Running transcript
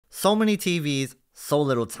So many TVs, so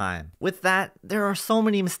little time. With that, there are so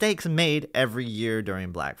many mistakes made every year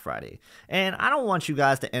during Black Friday. And I don't want you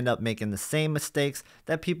guys to end up making the same mistakes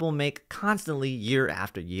that people make constantly year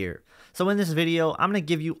after year. So in this video, I'm going to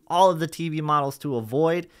give you all of the TV models to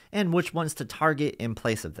avoid and which ones to target in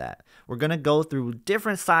place of that. We're going to go through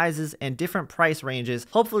different sizes and different price ranges.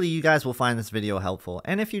 Hopefully you guys will find this video helpful.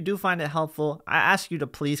 And if you do find it helpful, I ask you to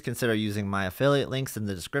please consider using my affiliate links in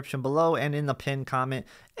the description below and in the pinned comment.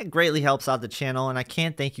 It greatly helps out the channel, and I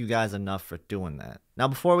can't thank you guys enough for doing that. Now,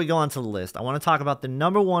 before we go on to the list, I want to talk about the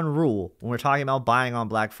 #1 rule when we're talking about buying on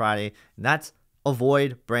Black Friday, and that's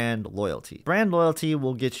avoid brand loyalty. Brand loyalty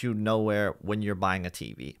will get you nowhere when you're buying a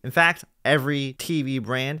TV. In fact, every TV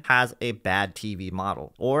brand has a bad TV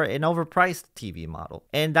model or an overpriced TV model.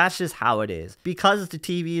 And that's just how it is. Because the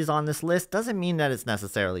TV is on this list doesn't mean that it's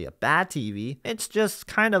necessarily a bad TV. It's just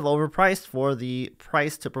kind of overpriced for the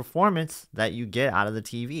price to performance that you get out of the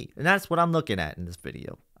TV. And that's what I'm looking at in this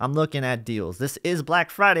video. I'm looking at deals. This is Black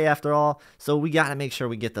Friday after all, so we gotta make sure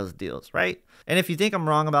we get those deals, right? And if you think I'm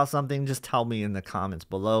wrong about something, just tell me in the comments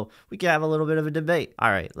below. We can have a little bit of a debate. All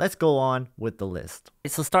right, let's go on with the list.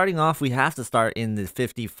 So starting off, we have to start in the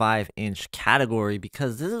 55-inch category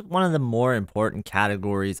because this is one of the more important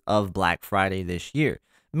categories of Black Friday this year,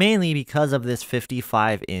 mainly because of this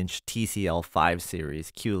 55-inch TCL 5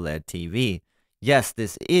 Series QLED TV. Yes,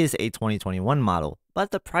 this is a 2021 model, but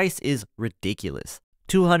the price is ridiculous.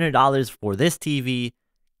 $200 for this TV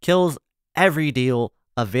kills every deal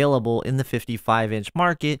available in the 55-inch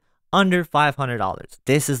market under $500.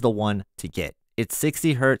 This is the one to get. It's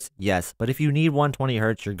 60 hertz, yes, but if you need 120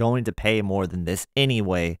 hertz, you're going to pay more than this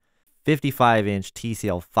anyway. 55-inch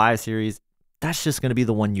TCL 5 Series, that's just going to be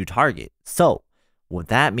the one you target. So what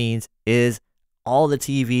that means is all the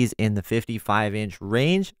TVs in the 55-inch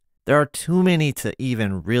range, there are too many to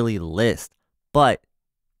even really list, but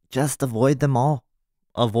just avoid them all.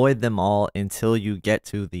 Avoid them all until you get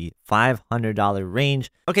to the $500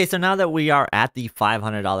 range. Okay, so now that we are at the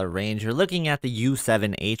 $500 range, you're looking at the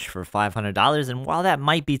U7H for $500, and while that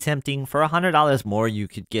might be tempting, for $100 more you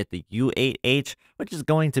could get the U8H, which is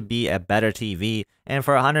going to be a better TV, and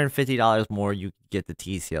for $150 more you could get the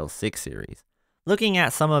TCL 6 Series. Looking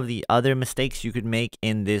at some of the other mistakes you could make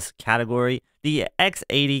in this category, the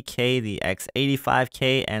X80K, the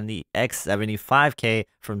X85K, and the X75K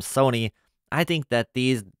from Sony, I think that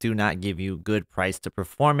these do not give you good price to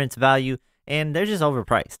performance value, and they're just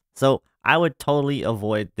overpriced. So I would totally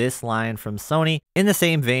avoid this line from Sony. In the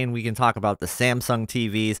same vein, we can talk about the Samsung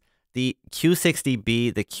TVs. The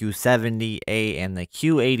Q60B, the Q70A, and the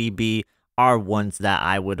Q80B are ones that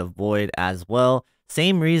I would avoid as well.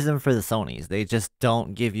 Same reason for the Sonys. They just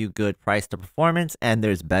don't give you good price to performance, and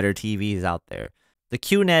there's better TVs out there. The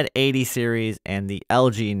QNED 80 series and the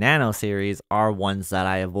LG Nano series are ones that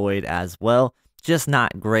I avoid as well. Just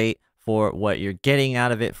not great for what you're getting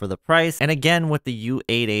out of it for the price. And again, with the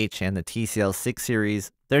U8H and the TCL 6 series,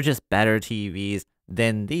 they're just better TVs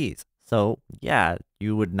than these. So yeah,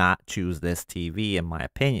 you would not choose this TV in my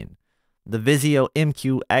opinion. The Vizio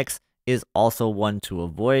MQX is also one to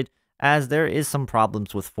avoid as there is some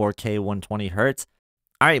problems with 4K 120 Hz.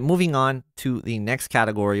 All right, moving on to the next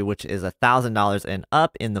category, which is $1,000 and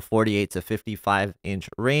up in the 48 to 55-inch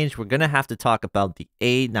range. We're going to have to talk about the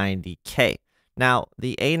A90K. Now,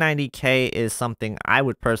 the A90K is something I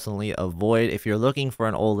would personally avoid. If you're looking for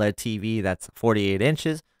an OLED TV that's 48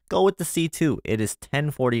 inches, go with the C2. It is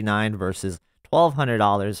 $1,049 versus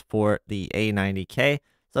 $1,200 for the A90K.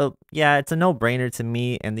 So yeah, it's a no-brainer to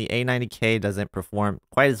me, and the A90K doesn't perform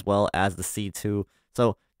quite as well as the C2.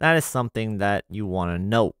 So that is something that you want to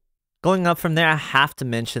note. Going up from there, I have to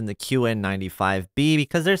mention the QN95B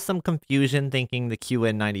because there's some confusion thinking the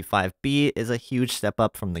QN95B is a huge step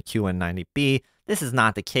up from the QN90B. This is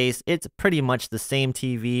not the case. It's pretty much the same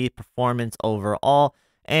TV performance overall,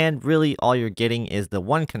 and really all you're getting is the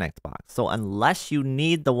One Connect box. So unless you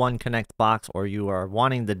need the One Connect box or you are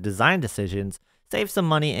wanting the design decisions, save some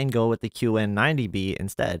money and go with the QN90B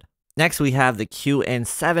instead. Next, we have the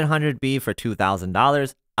QN700B for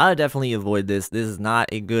 $2,000. I definitely avoid this. This is not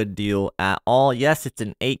a good deal at all. Yes, it's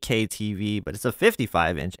an 8K TV, but it's a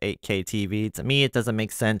 55-inch 8K TV. To me, it doesn't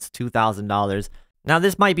make sense. $2,000. Now,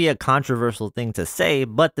 this might be a controversial thing to say,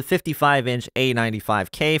 but the 55-inch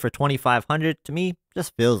A95K for $2,500 to me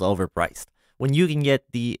just feels overpriced. When you can get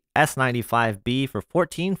the S95B for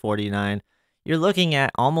 $1,449, you're looking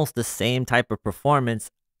at almost the same type of performance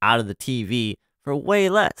out of the TV for way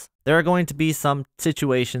less. There are going to be some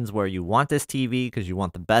situations where you want this TV because you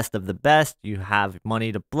want the best of the best, you have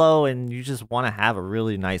money to blow, and you just want to have a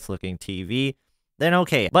really nice looking TV, then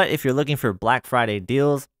okay. But if you're looking for Black Friday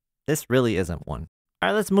deals, this really isn't one. All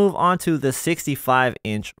right, let's move on to the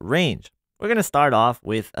 65-inch range. We're going to start off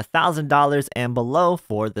with $1,000 and below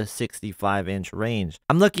for the 65-inch range.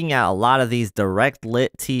 I'm looking at a lot of these direct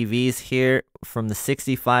lit TVs here from the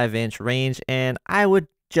 65-inch range, and I would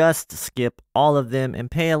just skip all of them and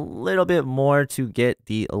pay a little bit more to get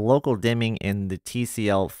the local dimming in the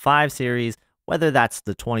TCL 5 series, whether that's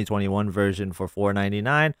the 2021 version for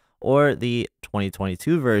 $499 or the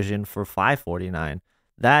 2022 version for $549.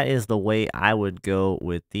 That is the way I would go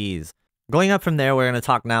with these. Going up from there, we're going to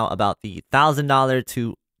talk now about the $1,000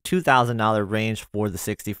 to $2,000 range for the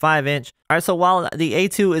 65-inch. All right, so while the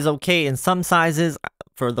A2 is okay in some sizes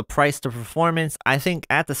for the price to performance, I think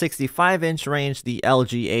at the 65-inch range, the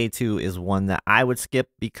LG A2 is one that I would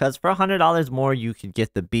skip because for $100 more, you could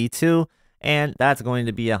get the B2, and that's going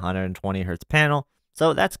to be a 120 hertz panel.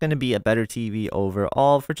 So that's going to be a better TV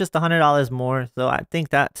overall for just $100 more. So I think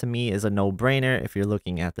that to me is a no-brainer if you're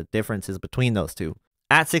looking at the differences between those two.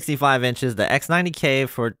 At 65 inches, the X90K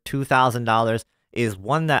for $2,000 is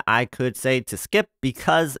one that I could say to skip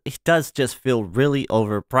because it does just feel really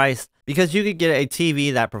overpriced, because you could get a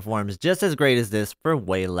TV that performs just as great as this for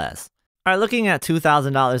way less. All right, looking at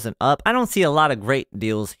 $2,000 and up, I don't see a lot of great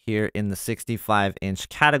deals here in the 65-inch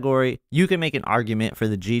category. You can make an argument for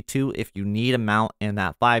the G2 if you need a mount and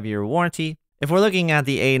that 5-year warranty. If we're looking at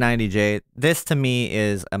the A90J, this to me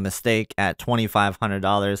is a mistake at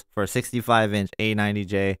 $2,500 for a 65-inch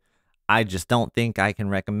A90J. I just don't think I can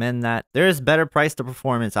recommend that. There is better price to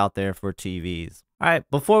performance out there for TVs. All right,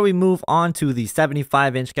 before we move on to the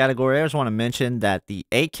 75-inch category, I just want to mention that the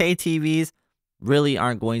 8K TVs really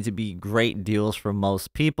aren't going to be great deals for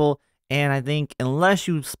most people. And I think unless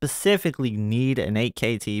you specifically need an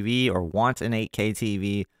 8K TV or want an 8K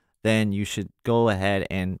TV, then you should go ahead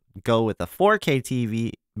and go with a 4K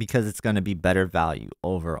TV because it's going to be better value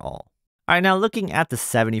overall. All right, now looking at the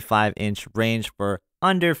 75-inch range for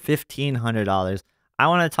under $1,500, I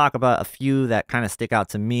want to talk about a few that kind of stick out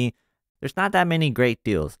to me. There's not that many great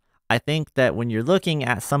deals. I think that when you're looking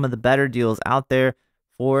at some of the better deals out there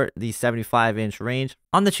for the 75-inch range,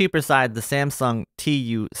 on the cheaper side, the Samsung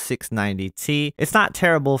TU690T. It's not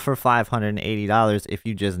terrible for $580 if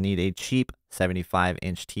you just need a cheap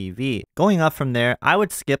 75-inch TV. Going up from there, I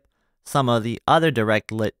would skip some of the other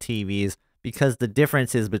direct lit TVs because the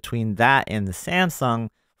differences between that and the Samsung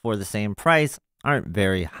for the same price aren't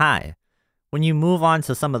very high. When you move on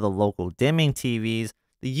to some of the local dimming TVs,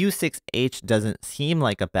 the U6H doesn't seem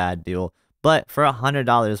like a bad deal, but for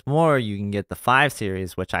 $100 more, you can get the 5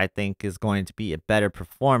 series, which I think is going to be a better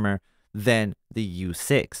performer than the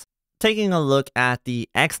U6. Taking a look at the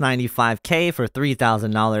X95K for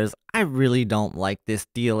 $3,000, I really don't like this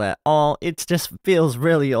deal at all. It just feels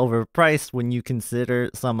really overpriced when you consider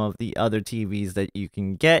some of the other TVs that you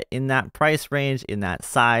can get in that price range, in that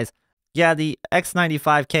size. Yeah, the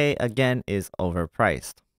X95K, again, is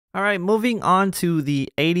overpriced. All right, moving on to the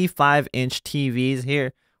 85-inch TVs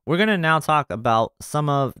here. We're going to now talk about some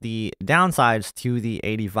of the downsides to the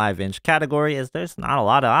 85-inch category, as there's not a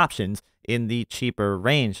lot of options in the cheaper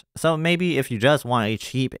range. So maybe if you just want a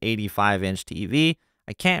cheap 85-inch TV,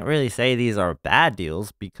 I can't really say these are bad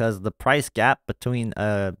deals because the price gap between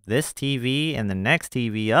this TV and the next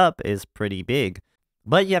TV up is pretty big.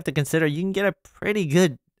 But you have to consider you can get a pretty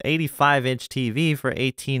good 85-inch TV for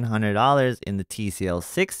 $1,800 in the TCL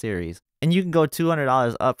 6 series. And you can go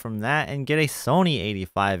 $200 up from that and get a Sony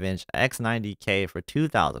 85-inch X90K for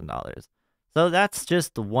 $2,000. So that's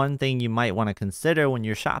just the one thing you might want to consider when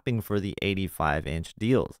you're shopping for the 85-inch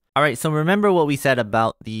deals. All right, so remember what we said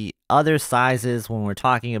about the other sizes when we're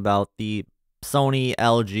talking about the Sony,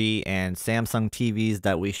 LG, and Samsung TVs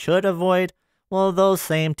that we should avoid? Well, those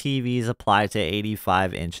same TVs apply to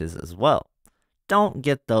 85 inches as well. Don't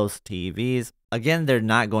get those TVs. Again, they're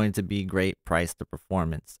not going to be great price to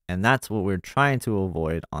performance, and that's what we're trying to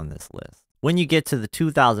avoid on this list. When you get to the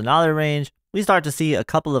 $2,000 range, we start to see a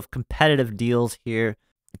couple of competitive deals here.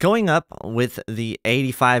 Going up with the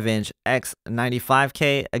 85-inch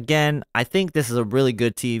X95K, again, I think this is a really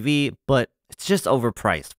good TV, but it's just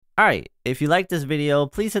overpriced. Alright, if you like this video,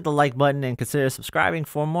 please hit the like button and consider subscribing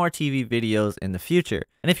for more TV videos in the future.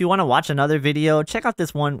 And if you want to watch another video, check out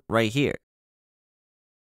this one right here.